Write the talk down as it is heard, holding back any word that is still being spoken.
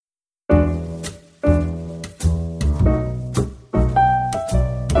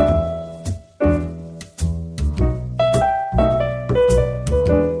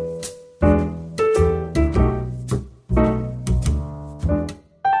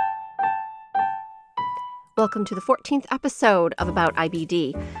Welcome to the 14th episode of About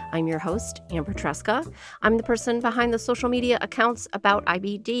IBD. I'm your host, Amber Tresca. I'm the person behind the social media accounts About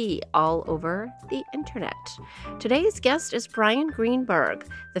IBD all over the internet. Today's guest is Brian Greenberg,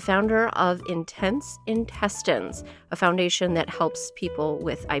 the founder of Intense Intestines, a foundation that helps people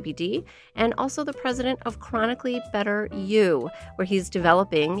with IBD, and also the president of Chronically Better You, where he's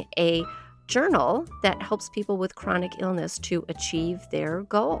developing a journal that helps people with chronic illness to achieve their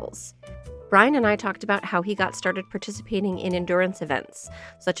goals. Brian and I talked about how he got started participating in endurance events,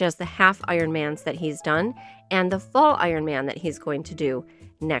 such as the half Ironmans that he's done and the full Ironman that he's going to do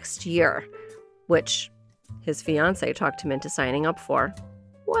next year, which his fiance talked him into signing up for.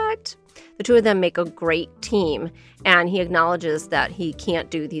 What? The two of them make a great team, and he acknowledges that he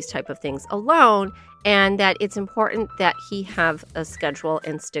can't do these type of things alone and that it's important that he have a schedule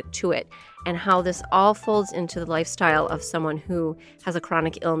and stick to it, and how this all folds into the lifestyle of someone who has a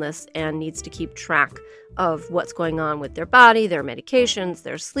chronic illness and needs to keep track of what's going on with their body, their medications,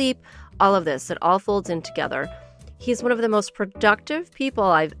 their sleep, all of this. It all folds in together. He's one of the most productive people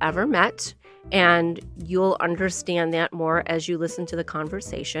I've ever met, and you'll understand that more as you listen to the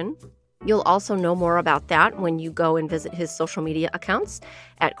conversation. You'll also know more about that when you go and visit his social media accounts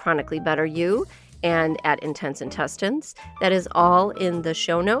at Chronically Better You and at Intense Intestines. That is all in the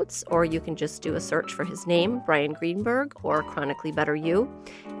show notes, or you can just do a search for his name, Brian Greenberg, or Chronically Better You,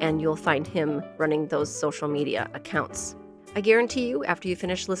 and you'll find him running those social media accounts. I guarantee you, after you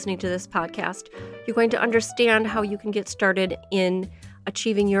finish listening to this podcast, you're going to understand how you can get started in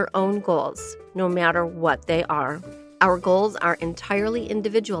achieving your own goals, no matter what they are. Our goals are entirely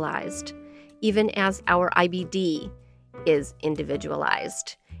individualized, even as our IBD is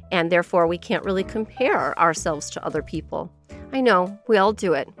individualized. And therefore, we can't really compare ourselves to other people. I know, we all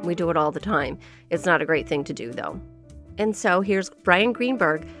do it. We do it all the time. It's not a great thing to do, though. And so here's Brian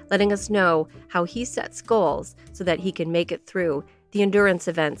Greenberg letting us know how he sets goals so that he can make it through the endurance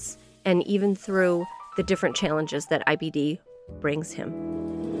events and even through the different challenges that IBD brings him.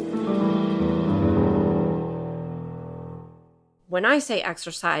 When I say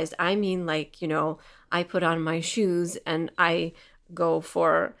exercise, I mean I put on my shoes and I go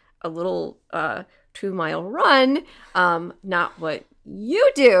for a little 2-mile run, not what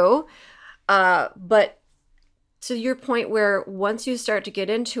you do, but to your point where once you start to get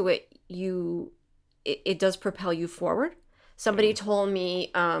into it, it does propel you forward. Somebody told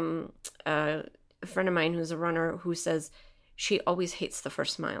me, a friend of mine who's a runner, who says she always hates the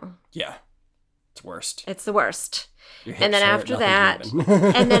first mile. Yeah. It's worst. It's the worst. And then after that,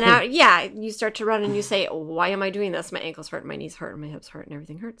 you start to run and you say, why am I doing this? My ankles hurt, my knees hurt, my hips hurt, and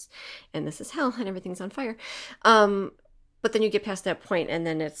everything hurts. And this is hell and everything's on fire. But then you get past that point and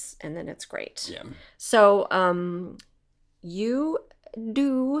then it's great. Yeah. So you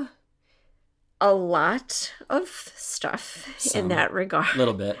do a lot of stuff in that regard. A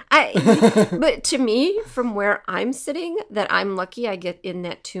little bit. But to me, from where I'm sitting, that I'm lucky I get in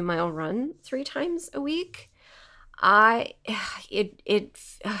that 2-mile run 3 times a week. It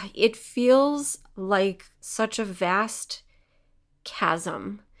feels like such a vast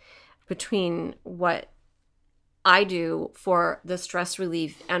chasm between what I do for the stress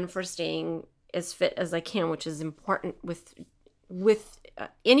relief and for staying as fit as I can, which is important with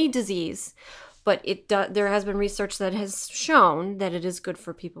any disease. But there has been research that has shown that it is good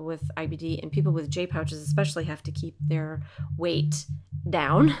for people with IBD, and people with J pouches especially have to keep their weight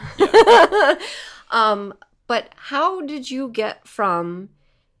down. Yeah. But how did you get from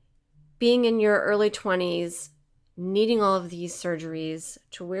being in your early 20s, needing all of these surgeries,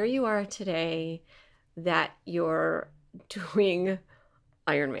 to where you are today that you're doing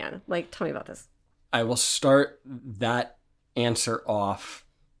Ironman? Tell me about this. I will start that answer off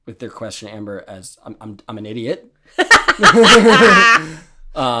with their question, Amber, as I'm an idiot.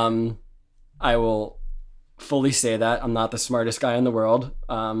 I will fully say that I'm not the smartest guy in the world.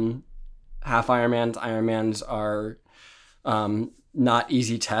 Half Ironmans are not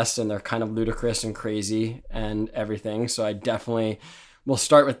easy tests, and they're kind of ludicrous and crazy and everything. So I definitely will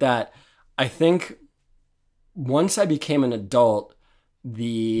start with that. I think once I became an adult,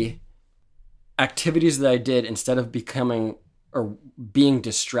 the activities that I did, instead of becoming or being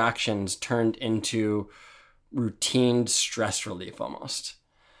distractions, turned into routine stress relief almost.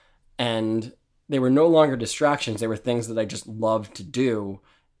 And they were no longer distractions. They were things that I just loved to do.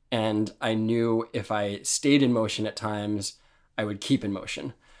 And I knew if I stayed in motion at times, I would keep in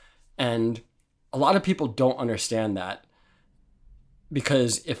motion. And a lot of people don't understand that,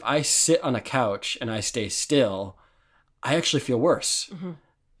 because if I sit on a couch and I stay still, I actually feel worse. Mm-hmm.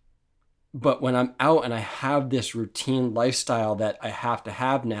 But when I'm out and I have this routine lifestyle that I have to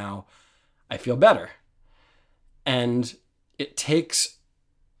have now, I feel better. And it takes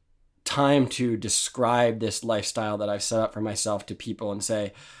time to describe this lifestyle that I've set up for myself to people and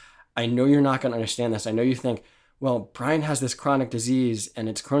say, I know you're not going to understand this. I know you think, well, Brian has this chronic disease and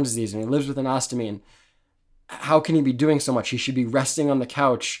it's Crohn's disease and he lives with an ostomy, and how can he be doing so much? He should be resting on the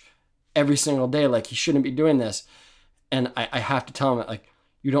couch every single day. Like, he shouldn't be doing this. And I have to tell him, like,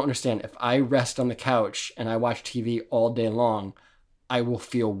 you don't understand. If I rest on the couch and I watch TV all day long, I will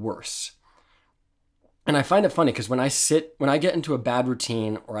feel worse. And I find it funny because when I get into a bad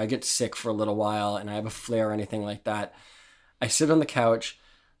routine or I get sick for a little while and I have a flare or anything like that, I sit on the couch,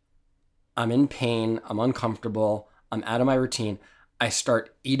 I'm in pain, I'm uncomfortable, I'm out of my routine. I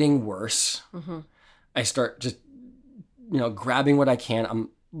start eating worse. Mm-hmm. I start just, grabbing what I can.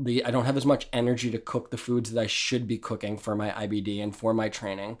 I don't have as much energy to cook the foods that I should be cooking for my IBD and for my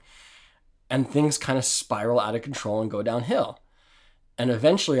training. And things kind of spiral out of control and go downhill. And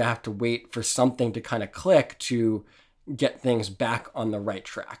eventually I have to wait for something to kind of click to get things back on the right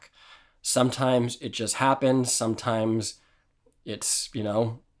track. Sometimes it just happens. Sometimes it's,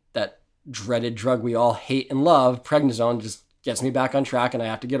 that dreaded drug we all hate and love, prednisone, just gets me back on track and I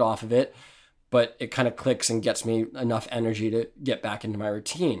have to get off of it. But it kind of clicks and gets me enough energy to get back into my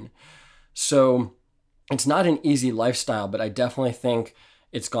routine. So it's not an easy lifestyle, but I definitely think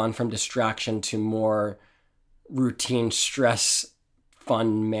it's gone from distraction to more routine, stress,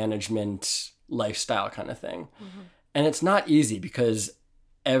 fun management lifestyle kind of thing. Mm-hmm. And it's not easy because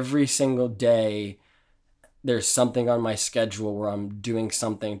every single day there's something on my schedule where I'm doing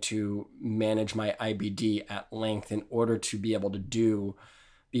something to manage my IBD at length in order to be able to do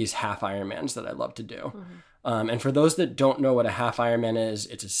these half Ironmans that I love to do. Mm-hmm. And for those that don't know what a half Ironman is,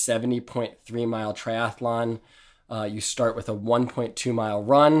 it's a 70.3 mile triathlon. You start with a 1.2 mile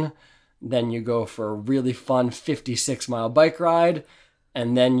run, then you go for a really fun 56 mile bike ride,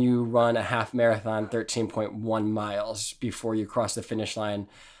 and then you run a half marathon, 13.1 miles before you cross the finish line.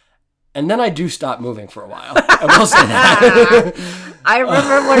 And then I do stop moving for a while. I will say that. I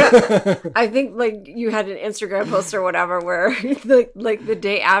remember I think like you had an Instagram post or whatever where like the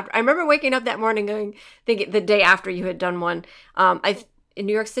day after, I remember waking up that morning thinking the day after you had done one. In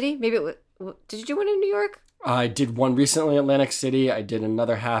New York City, maybe did you do one in New York? I did one recently in Atlantic City. I did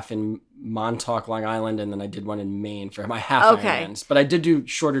another half in Montauk, Long Island, and then I did one in Maine for my half Ironmans. But I did do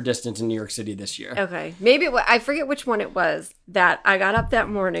shorter distance in New York City this year. Okay. Maybe I forget which one it was that I got up that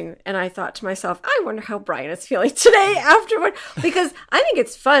morning and I thought to myself, I wonder how Brian is feeling today afterward. Because I think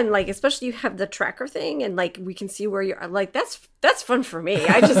it's fun, like, especially you have the tracker thing and like we can see where you're like, that's fun for me.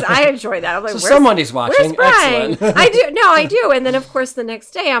 I enjoy that. I'm like, so somebody's watching. Where's Brian? Excellent. I do. And then of course the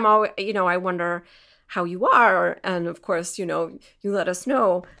next day I'm always, I wonder how you are, and of course, you let us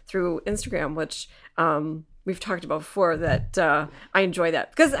know through Instagram, which we've talked about before. That I enjoy that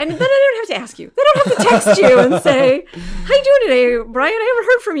because then I don't have to ask you. Then I don't have to text you and say, "How you doing today, Brian? I haven't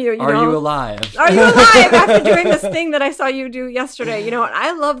heard from you." Are you alive? Are you alive after doing this thing that I saw you do yesterday?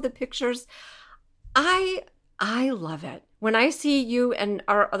 I love the pictures. I love it when I see you and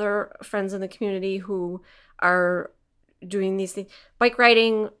our other friends in the community who are doing these things, bike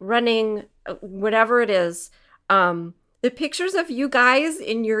riding, running, whatever it is, the pictures of you guys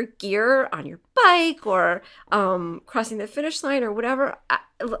in your gear on your bike or crossing the finish line or whatever.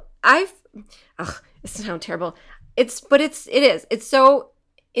 It sounds terrible. It is. It's so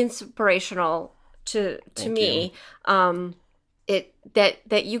inspirational to me.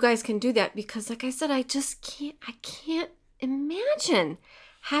 That you guys can do that because, like I said, I can't imagine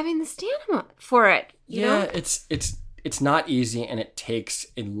having the stamina for it. You know? It's not easy, and it takes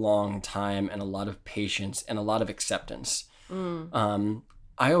a long time and a lot of patience and a lot of acceptance. I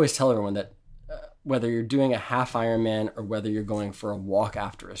always tell everyone that whether you're doing a half Ironman or whether you're going for a walk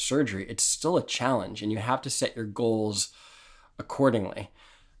after a surgery, it's still a challenge, and you have to set your goals accordingly.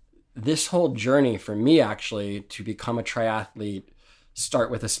 This whole journey for me, actually, to become a triathlete,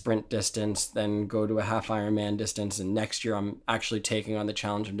 start with a sprint distance, then go to a half Ironman distance. And next year I'm actually taking on the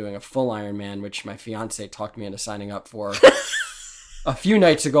challenge of doing a full Ironman, which my fiance talked me into signing up for a few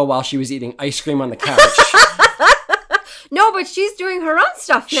nights ago while she was eating ice cream on the couch. No, but she's doing her own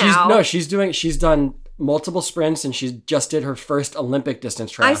stuff now. She's done multiple sprints and she just did her first Olympic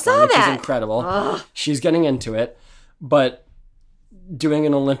distance triathlon, I saw which that. is incredible. Ugh. She's getting into it, but doing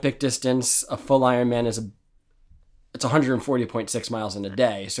an Olympic distance, a full Ironman it's 140.6 miles in a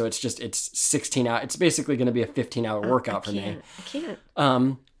day. So it's 16 hours. It's basically going to be a 15-hour workout for me. I can't.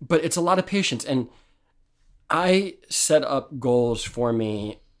 But it's a lot of patience. And I set up goals for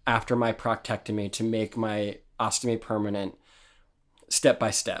me after my proctectomy to make my ostomy permanent step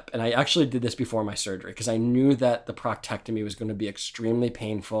by step. And I actually did this before my surgery because I knew that the proctectomy was going to be extremely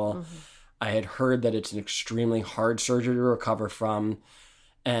painful. Mm-hmm. I had heard that it's an extremely hard surgery to recover from,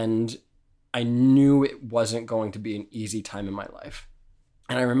 and I knew it wasn't going to be an easy time in my life.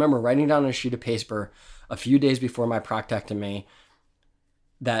 And I remember writing down on a sheet of paper a few days before my proctectomy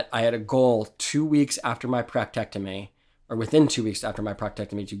that I had a goal 2 weeks after my proctectomy, or within 2 weeks after my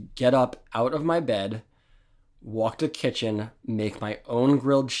proctectomy, to get up out of my bed, walk to the kitchen, make my own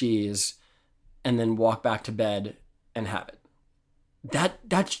grilled cheese, and then walk back to bed and have it.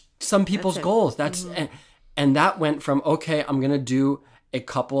 That's some people's goals. That's and that went from, okay, I'm gonna do a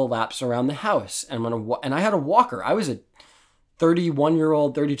couple of laps around the house, and and I had a walker. I was a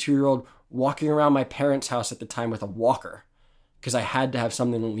 31-year-old, 32-year-old walking around my parents' house at the time with a walker because I had to have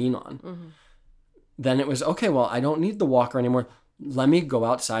something to lean on. Then it was, okay, well, I don't need the walker anymore. Let me go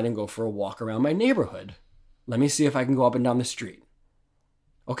outside and go for a walk around my neighborhood. Let me see if I can go up and down the street.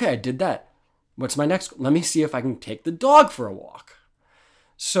 Okay, I did that. What's my next? Let me see if I can take the dog for a walk.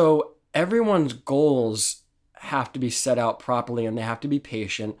 So everyone's goals have to be set out properly, and they have to be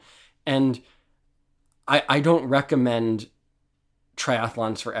patient. And I don't recommend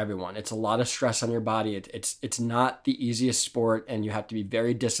triathlons for everyone. It's a lot of stress on your body. It's not the easiest sport, and you have to be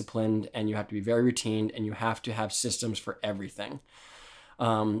very disciplined, and you have to be very routine, and you have to have systems for everything.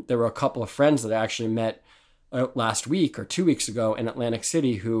 There were a couple of friends that I actually met last week or 2 weeks ago in Atlantic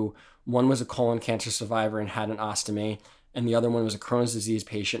City, who one was a colon cancer survivor and had an ostomy, and the other one was a Crohn's disease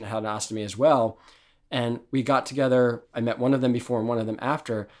patient and had an ostomy as well. And we got together. I met one of them before and one of them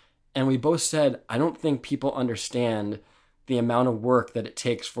after, and we both said, I don't think people understand the amount of work that it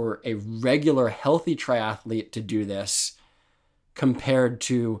takes for a regular healthy triathlete to do this compared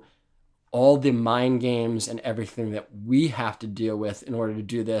to all the mind games and everything that we have to deal with in order to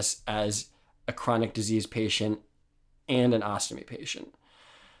do this as a chronic disease patient and an ostomy patient.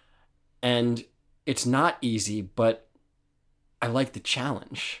 And it's not easy, but I like the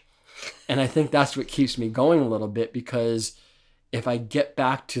challenge. And I think that's what keeps me going a little bit, because if I get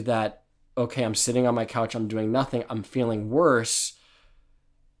back to that, okay, I'm sitting on my couch, I'm doing nothing, I'm feeling worse,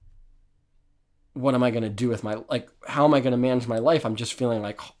 what am I going to do with how am I going to manage my life? I'm just feeling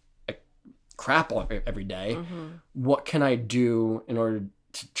like crap every day. What can I do in order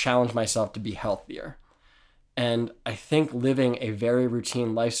to challenge myself to be healthier? And I think living a very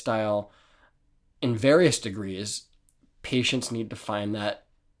routine lifestyle in various degrees, patients need to find that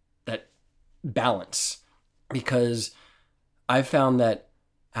balance, because I've found that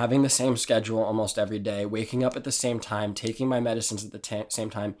having the same schedule almost every day, waking up at the same time, taking my medicines at the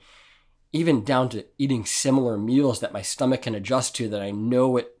same time, even down to eating similar meals that my stomach can adjust to, that I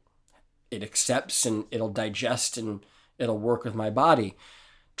know it accepts and it'll digest and it'll work with my body,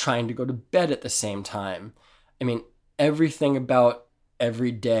 trying to go to bed at the same time. I mean, everything about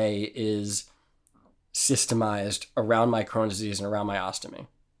every day is systemized around my Crohn's disease and around my ostomy.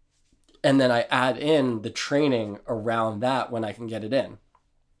 And then I add in the training around that when I can get it in.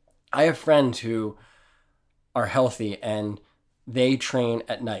 I have friends who are healthy and they train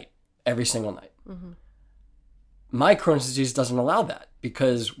at night, every single night. My Crohn's disease doesn't allow that,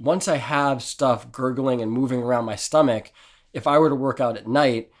 because once I have stuff gurgling and moving around my stomach, if I were to work out at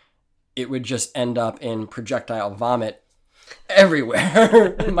night, it would just end up in projectile vomit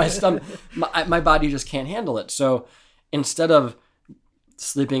everywhere. My stomach, my body just can't handle it. So instead of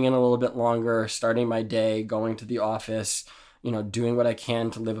sleeping in a little bit longer, starting my day, going to the office, doing what I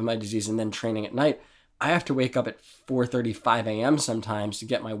can to live with my disease, and then training at night, I have to wake up at 4:35 a.m. sometimes to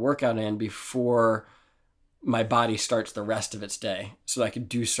get my workout in before my body starts the rest of its day, so I could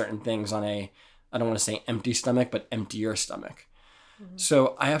do certain things on I don't want to say empty stomach, but emptier stomach.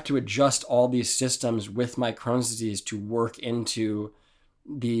 So I have to adjust all these systems with my Crohn's disease to work into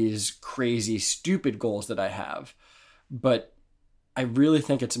these crazy, stupid goals that I have. But I really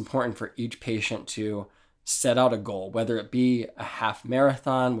think it's important for each patient to set out a goal, whether it be a half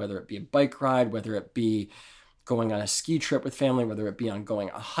marathon, whether it be a bike ride, whether it be going on a ski trip with family, whether it be on going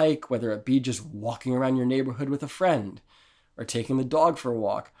a hike, whether it be just walking around your neighborhood with a friend or taking the dog for a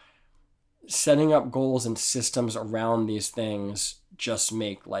walk. Setting up goals and systems around these things just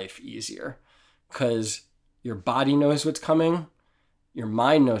make life easier, because your body knows what's coming, your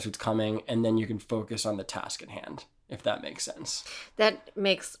mind knows what's coming, and then you can focus on the task at hand, if that makes sense. That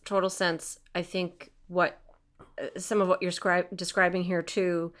makes total sense. I think some of what you're describing here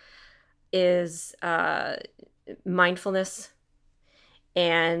too is mindfulness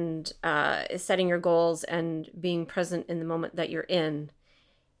and setting your goals and being present in the moment that you're in,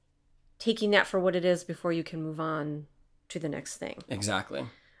 taking that for what it is before you can move on to the next thing. Exactly.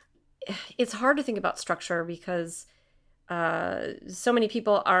 It's hard to think about structure because so many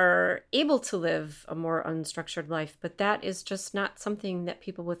people are able to live a more unstructured life, but that is just not something that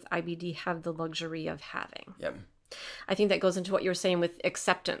people with IBD have the luxury of having. Yep. I think that goes into what you were saying with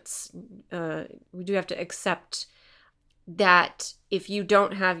acceptance. We do have to accept that if you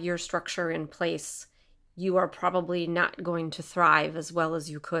don't have your structure in place, you are probably not going to thrive as well as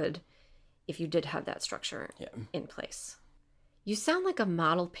you could if you did have that structure in place. You sound like a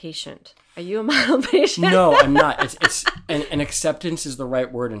model patient. Are you a model patient? No, I'm not. It's and acceptance is the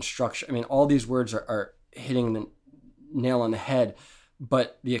right word, and structure. I mean, all these words are hitting the nail on the head,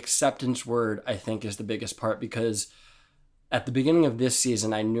 but the acceptance word, I think, is the biggest part, because at the beginning of this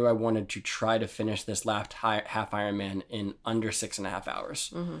season, I knew I wanted to try to finish this last half Ironman in under 6.5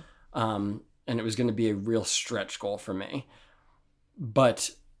 hours. Mm-hmm. And it was going to be a real stretch goal for me.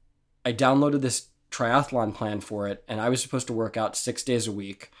 But I downloaded this triathlon plan for it, and I was supposed to work out 6 days a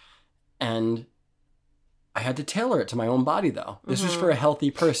week. And I had to tailor it to my own body, though. This was for a healthy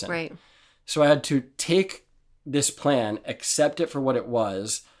person. Right. So I had to take this plan, accept it for what it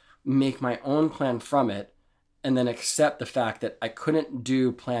was, make my own plan from it, and then accept the fact that I couldn't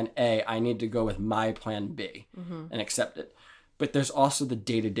do plan A. I need to go with my plan B and accept it. But there's also the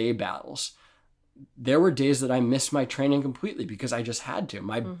day-to-day battles. There were days that I missed my training completely because I just had to.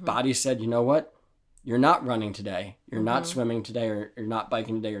 My body said, you know what? You're not running today. You're not swimming today, or you're not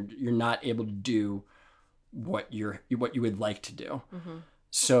biking today, or you're not able to do what you would like to do. Mm-hmm.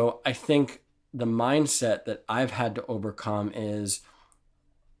 So I think the mindset that I've had to overcome is,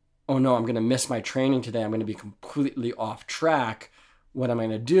 oh no, I'm going to miss my training today. I'm going to be completely off track. What am I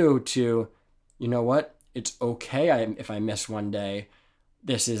going to do to, you know what? It's okay if I miss one day.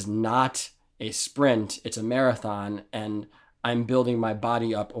 This is not a sprint. It's a marathon, and I'm building my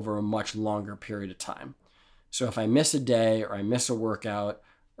body up over a much longer period of time. So if I miss a day, or I miss a workout,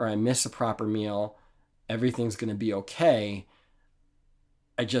 or I miss a proper meal, everything's going to be okay.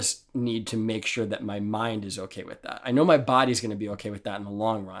 I just need to make sure that my mind is okay with that. I know my body's going to be okay with that in the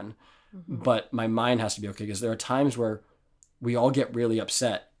long run, but my mind has to be okay, because there are times where we all get really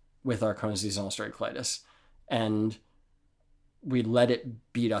upset with our Crohn's disease and ulcerative colitis, and we let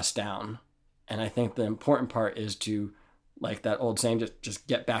it beat us down. And I think the important part is to, like that old saying, just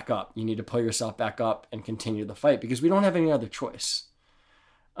get back up. You need to pull yourself back up and continue the fight, because we don't have any other choice.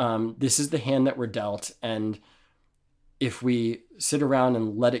 This is the hand that we're dealt, and if we sit around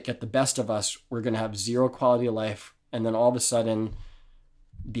and let it get the best of us, we're going to have zero quality of life. And then all of a sudden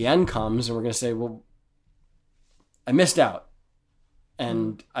the end comes, and we're going to say, well, I missed out.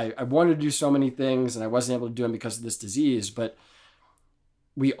 And I wanted to do so many things, and I wasn't able to do them because of this disease. But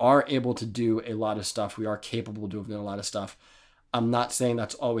we are able to do a lot of stuff. We are capable of doing a lot of stuff. I'm not saying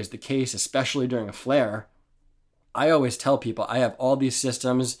that's always the case, especially during a flare. I always tell people I have all these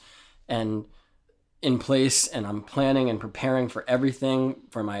systems and in place, and I'm planning and preparing for everything,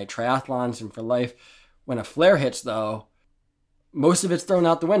 for my triathlons and for life. When a flare hits, though, most of it's thrown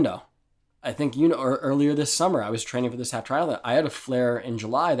out the window. I think, earlier this summer, I was training for this half triathlon. I had a flare in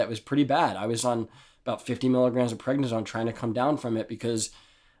July that was pretty bad. I was on about 50 milligrams of prednisone trying to come down from it, because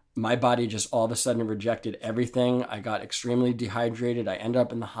my body just all of a sudden rejected everything. I got extremely dehydrated. I ended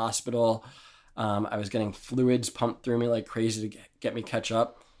up in the hospital. I was getting fluids pumped through me like crazy to get me catch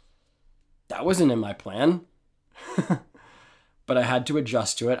up. That wasn't in my plan, but I had to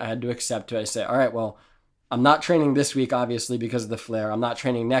adjust to it. I had to accept it. I say, all right, well, I'm not training this week, obviously, because of the flare. I'm not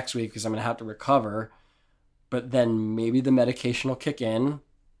training next week because I'm going to have to recover, but then maybe the medication will kick in.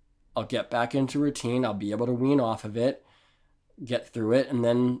 I'll get back into routine. I'll be able to wean off of it, get through it, and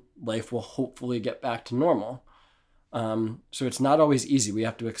then life will hopefully get back to normal. So it's not always easy. We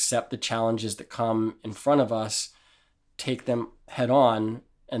have to accept the challenges that come in front of us, take them head on,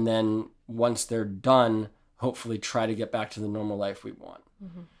 and then once they're done, hopefully try to get back to the normal life we want.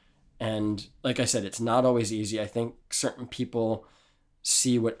 Mm-hmm. And like I said, it's not always easy. I think certain people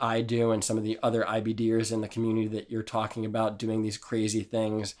see what I do and some of the other IBDers in the community that you're talking about doing these crazy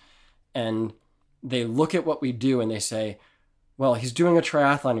things, and they look at what we do and they say, well, he's doing a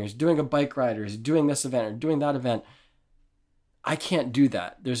triathlon, or he's doing a bike ride, or he's doing this event or doing that event. I can't do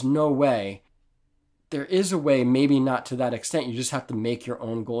that. There's no way. There is a way, maybe not to that extent. You just have to make your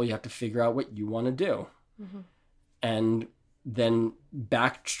own goal. You have to figure out what you want to do. Mm-hmm. And then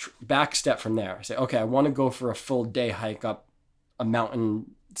back step from there. Say, okay, I want to go for a full day hike up a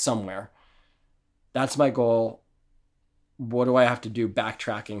mountain somewhere. That's my goal. What do I have to do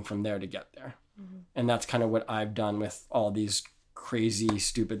backtracking from there to get there? Mm-hmm. And that's kind of what I've done with all these crazy,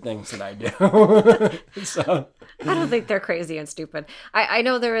 stupid things that I do. So I don't think they're crazy and stupid. I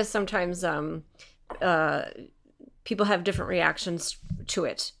know there is sometimes people have different reactions to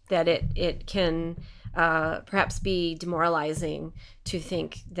it, that it can perhaps be demoralizing to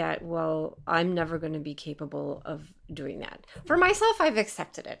think that, well, I'm never going to be capable of doing that. For myself, I've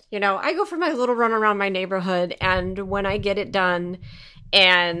accepted it. I go for my little run around my neighborhood, and when I get it done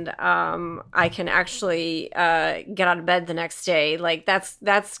and I can actually get out of bed the next day, like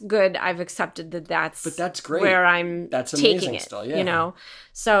that's good. I've accepted that. But that's great. Where I'm that's taking it. Still, yeah.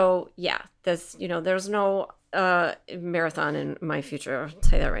 So yeah, there's no marathon in my future. I'll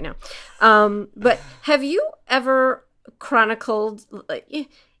tell you that right now. But have you ever chronicled, in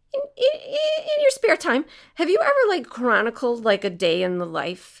your spare time, have you ever chronicled a day in the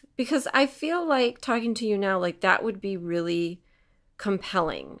life? Because I feel like talking to you now, that would be really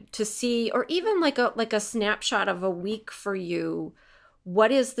compelling to see, or even like a snapshot of a week for you.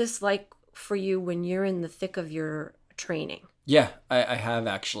 What is this like for you when you're in the thick of your training? Yeah, I have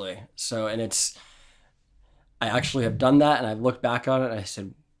actually. So, and I actually have done that, and I've looked back on it and I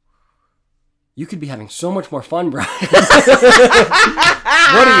said, you could be having so much more fun, Brian. What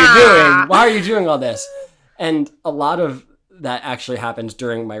are you doing? Why are you doing all this? And a lot of that actually happens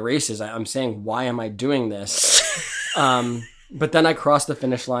during my races. I'm saying, why am I doing this? But then I cross the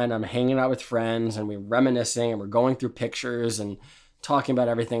finish line. I'm hanging out with friends, and we're reminiscing, and we're going through pictures and talking about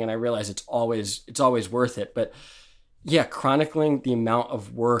everything. And I realize it's always worth it. But yeah, chronicling the amount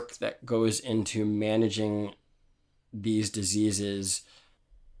of work that goes into managing these diseases,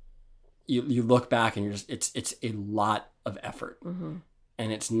 you look back and it's a lot of effort,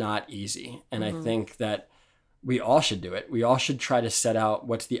 and it's not easy. And I think that we all should do it. We all should try to set out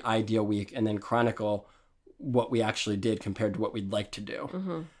what's the ideal week and then chronicle what we actually did compared to what we'd like to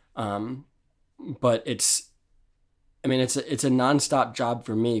do. But it's a nonstop job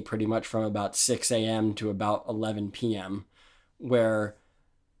for me, pretty much from about 6 a.m. to about 11 p.m., where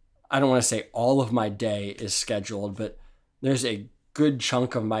I don't want to say all of my day is scheduled, but there's a good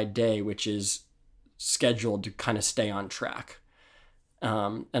chunk of my day which is scheduled to kind of stay on track.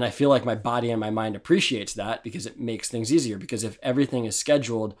 And I feel like my body and my mind appreciates that, because it makes things easier. Because if everything is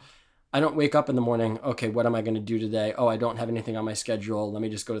scheduled, I don't wake up in the morning, okay, what am I going to do today? Oh, I don't have anything on my schedule. Let me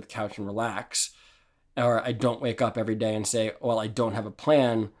just go to the couch and relax. Or I don't wake up every day and say, well, I don't have a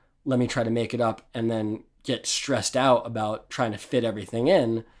plan. Let me try to make it up, and then get stressed out about trying to fit everything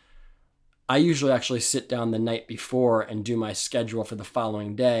in. I usually actually sit down the night before and do my schedule for the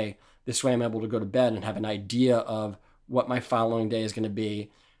following day. This way I'm able to go to bed and have an idea of what my following day is going to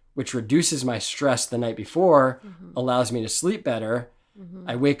be, which reduces my stress the night before, allows me to sleep better.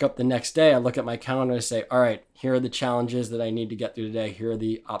 I wake up the next day, I look at my calendar and say, all right, here are the challenges that I need to get through today. Here are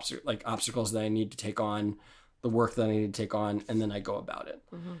the obstacles that I need to take on, the work that I need to take on, and then I go about it.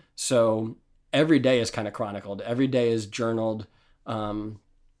 So every day is kind of chronicled. Every day is journaled.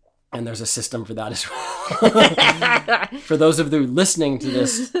 And there's a system for that as well. For those of you listening to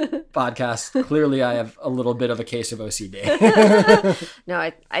this podcast, clearly I have a little bit of a case of OCD. No,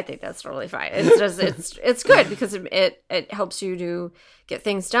 I think that's totally fine. It's just it's good, because it helps you to get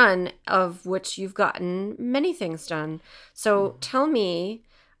things done, of which you've gotten many things done. So tell me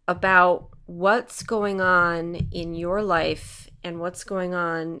about what's going on in your life and what's going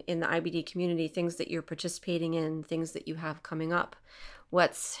on in the IBD community, things that you're participating in, things that you have coming up.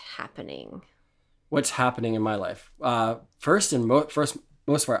 What's happening? What's happening in my life? First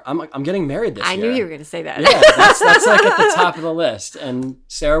most part, I'm getting married this year. I knew you were going to say that. Yeah, that's like at the top of the list. And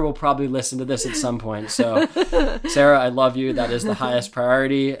Sarah will probably listen to this at some point. So Sarah, I love you. That is the highest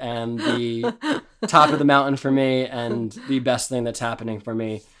priority and the top of the mountain for me, and the best thing that's happening for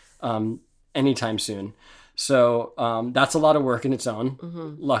me anytime soon. So that's a lot of work in its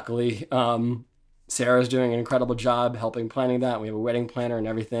own. Luckily, Sarah's doing an incredible job helping planning that. We have a wedding planner and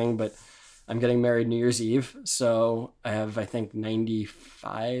everything, but I'm getting married New Year's Eve. So I have, I think,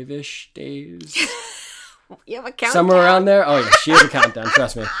 95-ish days. You have a countdown? Somewhere around there. Oh, yeah, she has a countdown.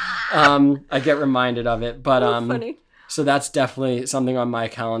 Trust me. I get reminded of it. But funny. So that's definitely something on my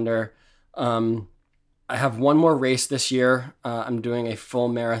calendar. I have one more race this year. I'm doing a full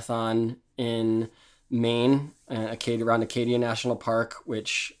marathon in Maine, around Acadia National Park,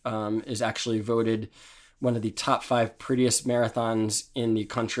 which is actually voted one of the top 5 prettiest marathons in the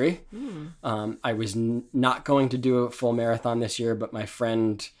country. I was not going to do a full marathon this year, but my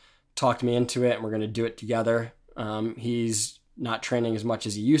friend talked me into it, and we're going to do it together. He's not training as much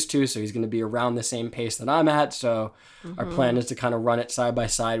as he used to, so he's going to be around the same pace that I'm at. So our plan is to kind of run it side by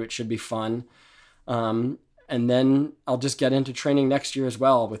side, which should be fun. And then I'll just get into training next year as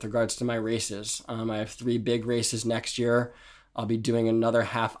well with regards to my races. I have 3 big races next year. I'll be doing another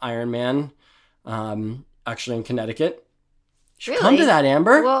half Ironman, actually in Connecticut. Really? Come to that,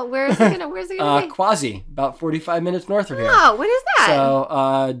 Amber. Well, where's it gonna be? Quasi, about 45 minutes north of here. Oh, when is that?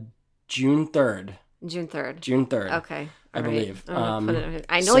 So June 3rd. June 3rd. June 3rd. Okay. I believe.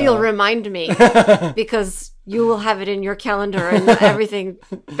 I know you'll remind me because you will have it in your calendar and everything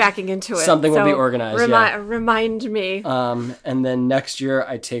backing into it. Something will be organized. Remind me. And then next year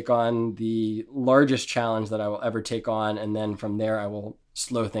I take on the largest challenge that I will ever take on. And then from there I will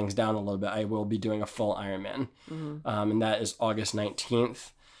slow things down a little bit. I will be doing a full Ironman. And that is August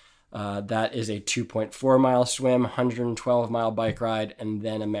 19th. That is a 2.4 mile swim, 112 mile bike ride, and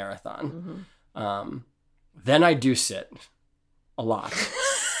then a marathon. Then I do sit a lot.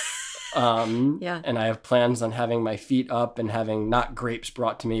 And I have plans on having my feet up and having not grapes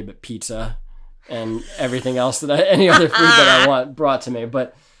brought to me, but pizza and everything else any other food that I want brought to me.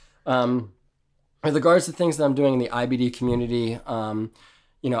 But with regards to things that I'm doing in the IBD community,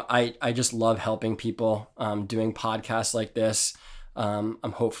 I just love helping people, doing podcasts like this. I'm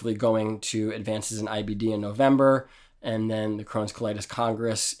hopefully going to Advances in IBD in November, and then the Crohn's Colitis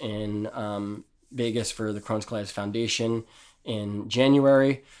Congress in Vegas for the Crohn's Colitis Foundation in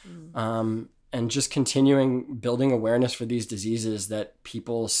January, and just continuing building awareness for these diseases that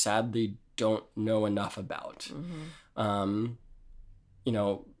people sadly don't know enough about.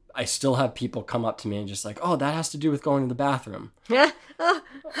 I still have people come up to me and just like, oh, that has to do with going to the bathroom.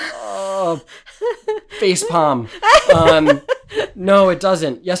 Face palm. No, it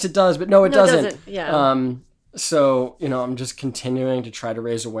doesn't. Yes, it does, but no, it doesn't. Yeah. So, I'm just continuing to try to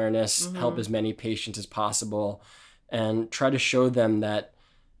raise awareness, help as many patients as possible, and try to show them that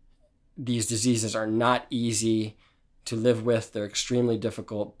these diseases are not easy to live with. They're extremely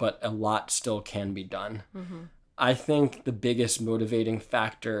difficult, but a lot still can be done. I think the biggest motivating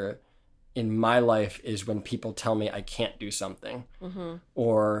factor in my life is when people tell me I can't do something.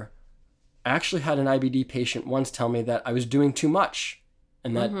 Or I actually had an IBD patient once tell me that I was doing too much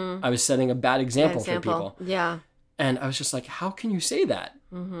and that I was setting a bad example for people. Yeah. And I was just like, how can you say that?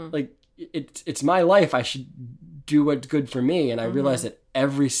 Like, it's my life. I should do what's good for me. And I realized that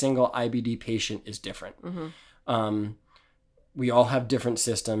every single IBD patient is different. We all have different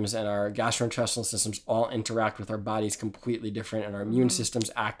systems, and our gastrointestinal systems all interact with our bodies completely different, and our immune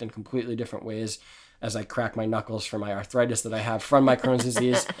systems act in completely different ways, as I crack my knuckles for my arthritis that I have from my Crohn's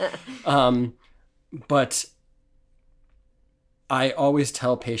disease. But I always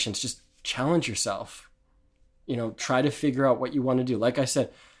tell patients, just challenge yourself. Try to figure out what you want to do. Like I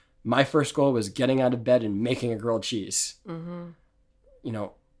said, my first goal was getting out of bed and making a grilled cheese.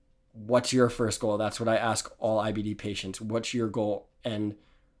 What's your first goal? That's what I ask all IBD patients. What's your goal? And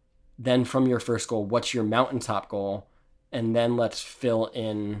then from your first goal, what's your mountaintop goal? And then let's fill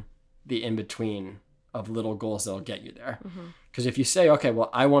in the in-between of little goals that'll get you there. Because if you say, okay, well,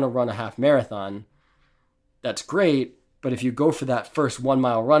 I want to run a half marathon, that's great. But if you go for that first 1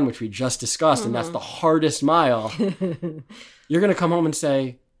 mile run, which we just discussed, and that's the hardest mile, you're going to come home and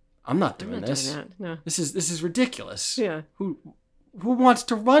say, I'm not doing this. No. This is ridiculous. Yeah. Who wants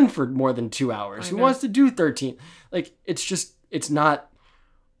to run for more than 2 hours? Who wants to do 13? Like, it's not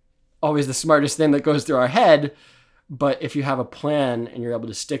always the smartest thing that goes through our head. But if you have a plan and you're able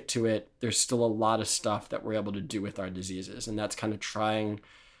to stick to it, there's still a lot of stuff that we're able to do with our diseases. And that's kind of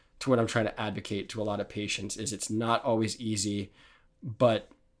what I'm trying to advocate to a lot of patients is it's not always easy, but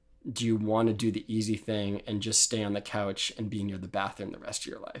do you want to do the easy thing and just stay on the couch and be near the bathroom the rest of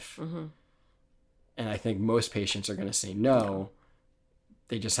your life? And I think most patients are going to say no.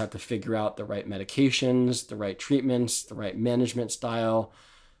 They just have to figure out the right medications, the right treatments, the right management style,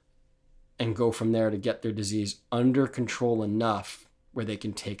 and go from there to get their disease under control enough where they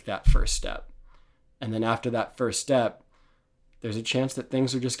can take that first step. And then after that first step, there's a chance that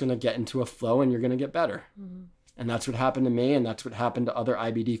things are just going to get into a flow and you're going to get better. And that's what happened to me. And that's what happened to other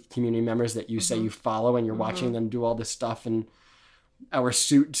IBD community members that you say you follow, and you're watching them do all this stuff and our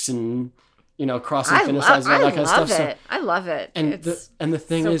suits and, crossing finish lines and all that kind of stuff. I love it. And the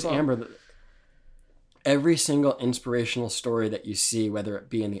thing is, cool. Amber, every single inspirational story that you see, whether it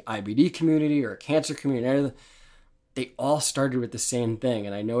be in the IBD community or cancer community, they all started with the same thing.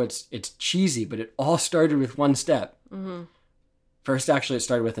 And I know it's cheesy, but it all started with one step. First, actually, it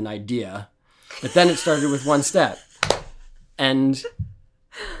started with an idea, but then it started with one step. And,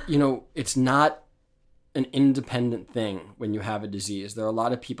 it's not an independent thing when you have a disease. There are a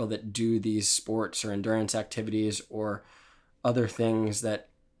lot of people that do these sports or endurance activities or other things that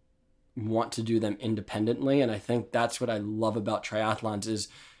want to do them independently. And I think that's what I love about triathlons is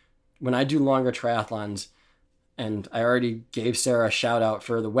when I do longer triathlons, and I already gave Sarah a shout out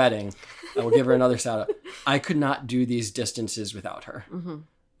for the wedding. I will give her another shout out. I could not do these distances without her.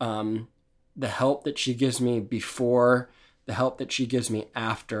 The help that she gives me before, the help that she gives me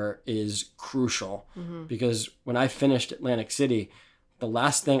after is crucial. Because when I finished Atlantic City, the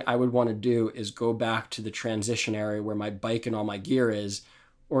last thing I would want to do is go back to the transition area where my bike and all my gear is,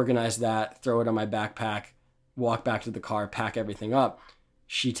 organize that, throw it on my backpack, walk back to the car, pack everything up.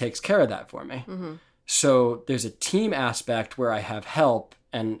 She takes care of that for me. Mm-hmm. So there's a team aspect where I have help,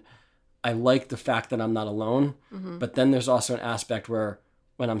 and I like the fact that I'm not alone. Mm-hmm. But then there's also an aspect where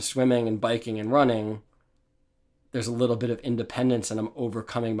when I'm swimming and biking and running, there's a little bit of independence and I'm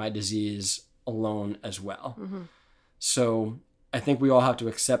overcoming my disease alone as well. Mm-hmm. So I think we all have to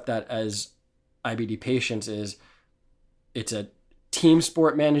accept that as IBD patients it's a team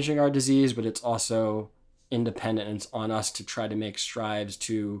sport managing our disease, but it's also independent, and it's on us to try to make strides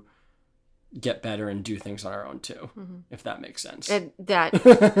to get better and do things on our own too, if that makes sense.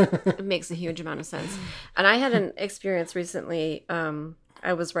 That makes a huge amount of sense. And I had an experience recently.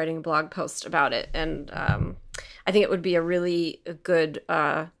 I was writing a blog post about it, and I think it would be a really good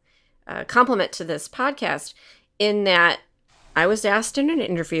compliment to this podcast in that I was asked in an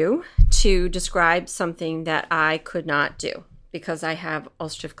interview to describe something that I could not do because I have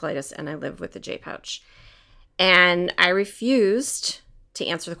ulcerative colitis and I live with a J-pouch. And I refused to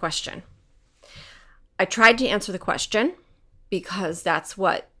answer the question. I tried to answer the question because that's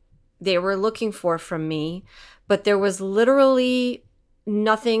what they were looking for from me, but there was literally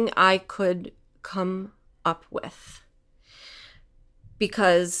nothing I could come up with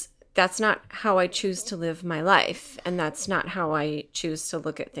because that's not how I choose to live my life, and that's not how I choose to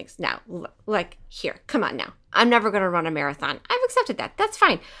look at things. Now, like, here, come on now. I'm never going to run a marathon. I've accepted that. That's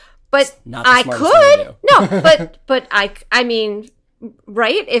fine. But I could. No, but I mean,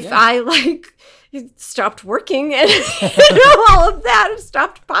 right? If I stopped working and all of that and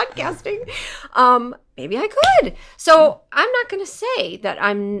stopped podcasting, maybe I could. So I'm not going to say that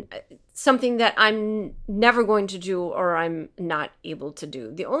I'm something that I'm never going to do or I'm not able to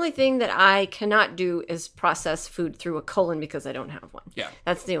do. The only thing that I cannot do is process food through a colon because I don't have one. Yeah.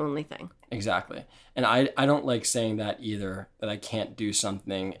 That's the only thing. Exactly. And I don't like saying that either, that I can't do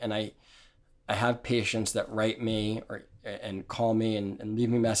something. And I have patients that write me and call me and leave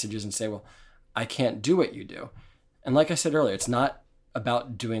me messages and say, well, I can't do what you do. And like I said earlier, it's not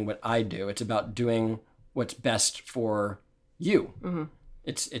about doing what I do. It's about doing what's best for you. Mm-hmm.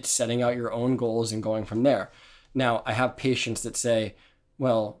 It's setting out your own goals and going from there. Now, I have patients that say,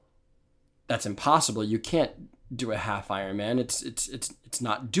 well, that's impossible. You can't do a half Ironman. It's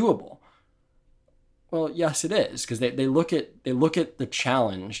not doable. Well, yes, it is, because they look at the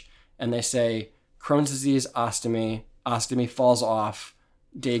challenge and they say, Crohn's disease, ostomy falls off,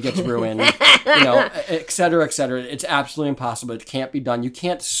 day gets ruined, et cetera, et cetera. It's absolutely impossible. It can't be done. You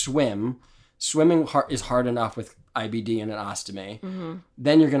can't swim. Swimming is hard enough with IBD and an ostomy. Mm-hmm.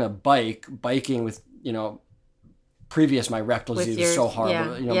 Then you're going to biking with, previous my rectal disease was so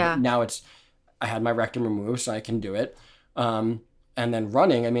horrible. Now I had my rectum removed, so I can do it. And then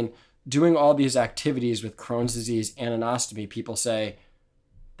running, I mean, doing all these activities with Crohn's disease and an ostomy, people say,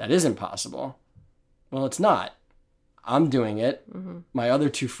 that isn't possible. Well, it's not. I'm doing it. Mm-hmm. My other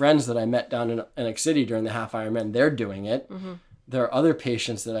two friends that I met down in Atlantic City during the half Ironman, they're doing it. Mm-hmm. There are other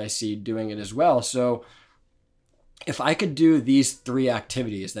patients that I see doing it as well. So if I could do these 3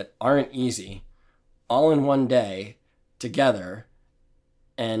 activities that aren't easy all in one day together,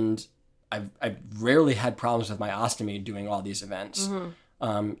 and I've rarely had problems with my ostomy doing all these events.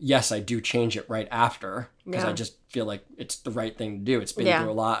 Mm-hmm. Yes, I do change it right after because I just feel like it's the right thing to do. It's been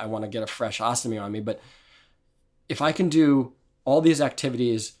through a lot. I want to get a fresh ostomy on me. But if I can do all these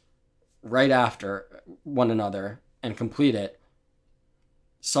activities right after one another and complete it,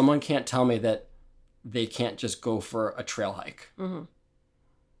 someone can't tell me that they can't just go for a trail hike. Mm-hmm.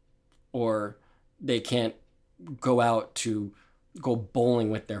 Or they can't go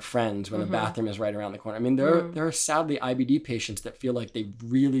bowling with their friends when the bathroom is right around the corner. I mean, there are sadly IBD patients that feel like they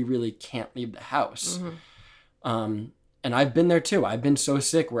really, really can't leave the house. Mm-hmm. And I've been there too. I've been so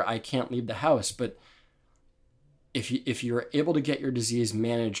sick where I can't leave the house. But if you're able to get your disease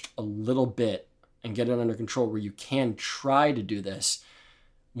managed a little bit and get it under control where you can try to do this,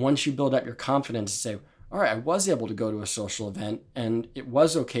 once you build up your confidence and say, all right, I was able to go to a social event and it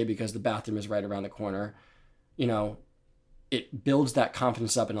was okay because the bathroom is right around the corner, it builds that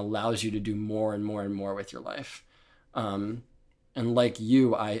confidence up and allows you to do more and more and more with your life. And like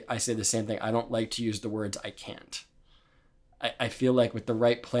you, I say the same thing. I don't like to use the words I can't. I feel like with the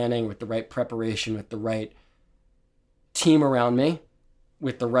right planning, with the right preparation, with the right team around me,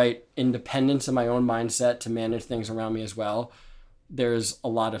 with the right independence in my own mindset to manage things around me as well, there's a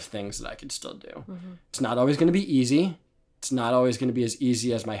lot of things that I could still do. Mm-hmm. It's not always going to be easy. It's not always going to be as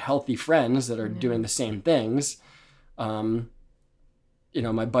easy as my healthy friends that are doing the same things. My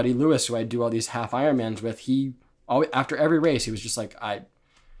buddy Lewis, who I do all these half Ironmans with, he after every race, he was just like,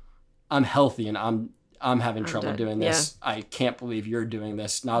 I'm healthy and I'm having trouble doing this. Yeah. I can't believe you're doing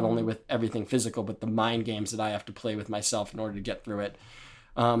this, not only with everything physical, but the mind games that I have to play with myself in order to get through it.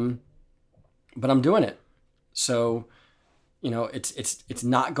 But I'm doing it. So, it's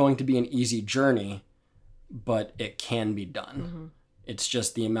not going to be an easy journey, but it can be done. Mm-hmm. It's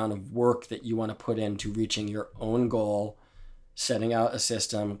just the amount of work that you want to put into reaching your own goal, setting out a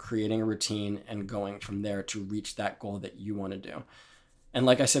system, creating a routine, and going from there to reach that goal that you want to do. And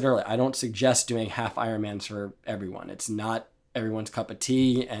like I said earlier, I don't suggest doing half Ironmans for everyone. It's not everyone's cup of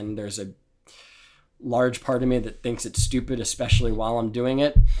tea, and there's a large part of me that thinks it's stupid, especially while I'm doing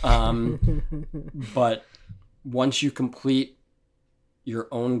it. But once you complete your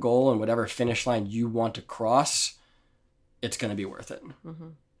own goal and whatever finish line you want to cross, it's going to be worth it. Mm-hmm.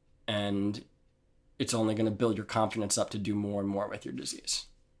 And it's only going to build your confidence up to do more and more with your disease.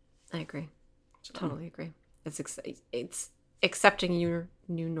 I agree. Totally agree. It's accepting your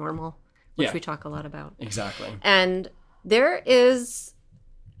new normal, which we talk a lot about. Exactly. And there is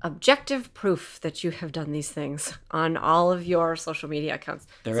objective proof that you have done these things on all of your social media accounts.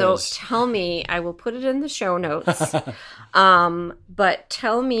 There is. Tell me, I will put it in the show notes, but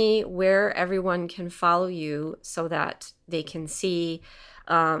tell me where everyone can follow you so that they can see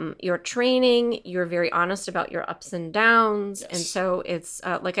your training. You're very honest about your ups and downs. Yes. And so it's,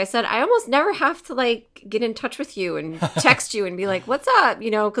 like I said, I almost never have to get in touch with you and text you and be like, what's up?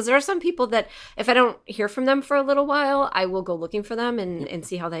 Because there are some people that if I don't hear from them for a little while, I will go looking for them and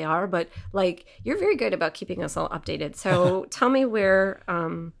see how they are. But you're very good about keeping us all updated. So tell me where,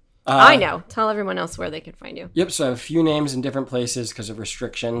 tell everyone else where they can find you. Yep. So I have a few names in different places because of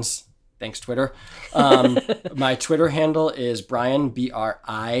restrictions. Thanks, Twitter. My Twitter handle is Brian,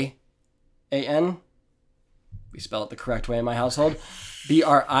 Brian. We spell it the correct way in my household.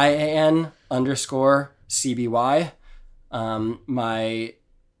 Brian_CBY. My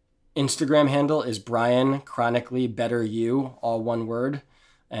Instagram handle is Brian Chronically Better You, all one word.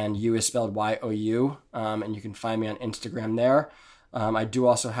 And U is spelled YOU. And you can find me on Instagram there. I do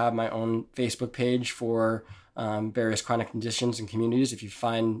also have my own Facebook page for various chronic conditions and communities. If you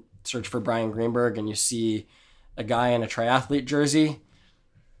search for Brian Greenberg and you see a guy in a triathlete jersey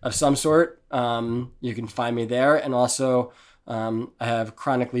of some sort, you can find me there. And also I have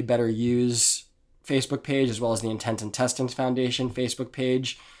Chronically Better You's Facebook page, as well as the Intent Intestines Foundation Facebook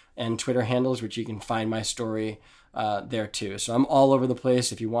page and Twitter handles, which you can find my story there too. So I'm all over the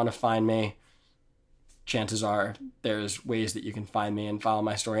place. If you want to find me, chances are there's ways that you can find me and follow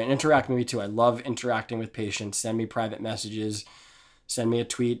my story and interact with me too. I love interacting with patients. Send me private messages. Send me a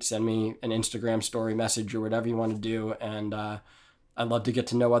tweet, send me an Instagram story message or whatever you want to do. And I'd love to get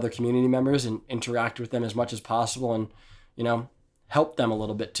to know other community members and interact with them as much as possible and, help them a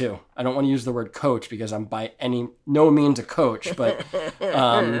little bit too. I don't want to use the word coach because I'm by no means a coach, but,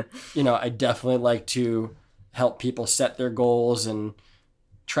 I definitely like to help people set their goals and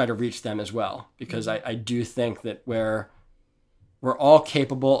try to reach them as well. Because I do think that we're all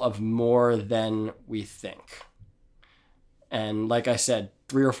capable of more than we think. And like I said,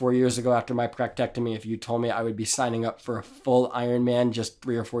 3 or 4 years ago after my proctectomy, if you told me I would be signing up for a full Ironman just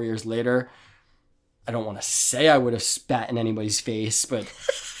 3 or 4 years later, I don't want to say I would have spat in anybody's face, but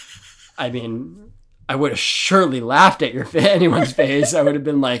I mean, I would have surely laughed at anyone's face. I would have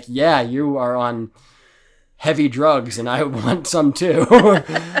been like, yeah, you are on heavy drugs and I want some too.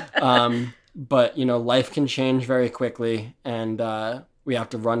 But, life can change very quickly and, we have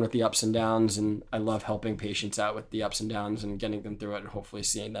to run with the ups and downs, and I love helping patients out with the ups and downs and getting them through it and hopefully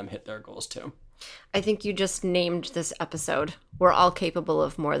seeing them hit their goals too. I think you just named this episode. We're all capable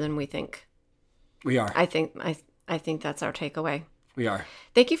of more than we think. We are. I think that's our takeaway. We are.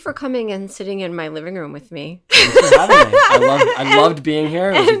 Thank you for coming and sitting in my living room with me. Thanks for having me. I loved being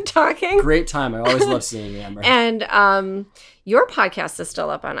here. It was and talking. Great time. I always love seeing you, Amber. And your podcast is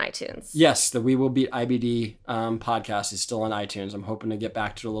still up on iTunes. Yes, the We Will Beat IBD podcast is still on iTunes. I'm hoping to get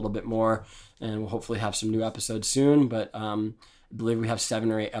back to it a little bit more, and we'll hopefully have some new episodes soon. But I believe we have 7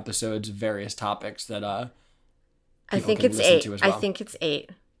 or 8 episodes of various topics that I think it's 8. Well. I think it's 8.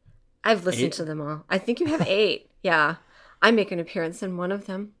 I've listened to them all. I think you have 8. Yeah. I make an appearance in one of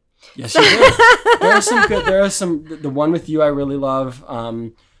them. Yes, you do. There are some. The one with you I really love.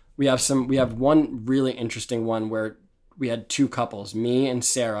 We have one really interesting one where we had 2 couples, me and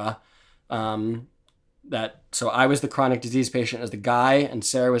Sarah. So I was the chronic disease patient as the guy, and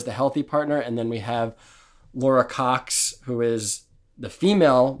Sarah was the healthy partner. And then we have Laura Cox, who is the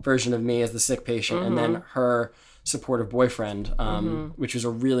female version of me as the sick patient, and then her supportive boyfriend, which was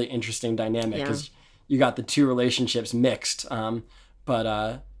a really interesting dynamic because you got the 2 relationships mixed.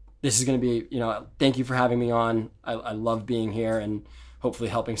 But this is going to be, thank you for having me on. I love being here and hopefully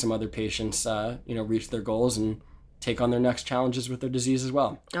helping some other patients, reach their goals and take on their next challenges with their disease as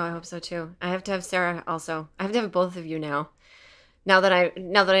well. Oh, I hope so too. I have to have Sarah also. I have to have both of you now. Now that I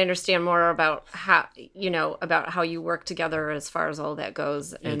understand more about how you work together as far as all that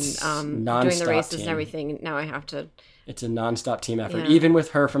goes, and doing the races and everything. Now I have to. It's a nonstop team effort. Yeah. Even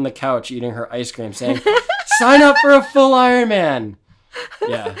with her from the couch eating her ice cream, saying, "Sign up for a full Ironman."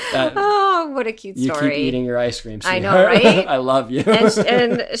 Yeah. Oh, what a cute story. You keep eating your ice cream, sweetheart. I know, right? I love you.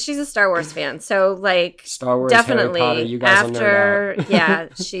 And she's a Star Wars fan, so like Star Wars, definitely Harry Potter, you guys will nerd out. Yeah,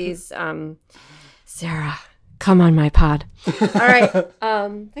 she's Sarah. Come on my pod. All right.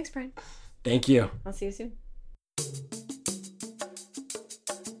 Thanks, Brian. Thank you. I'll see you soon.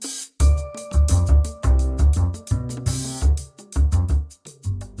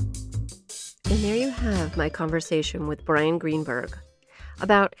 And there you have my conversation with Brian Greenberg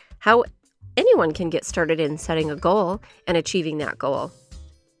about how anyone can get started in setting a goal and achieving that goal.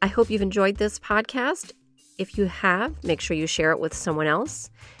 I hope you've enjoyed this podcast. If you have, make sure you share it with someone else.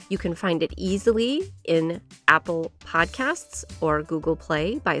 You can find it easily in Apple Podcasts or Google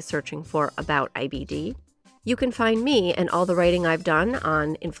Play by searching for About IBD. You can find me and all the writing I've done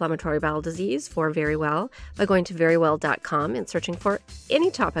on inflammatory bowel disease for Verywell by going to verywell.com and searching for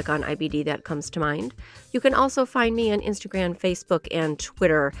any topic on IBD that comes to mind. You can also find me on Instagram, Facebook, and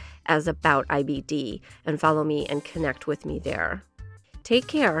Twitter as About IBD and follow me and connect with me there. Take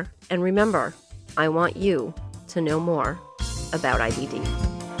care, and remember, I want you to know more about IBD.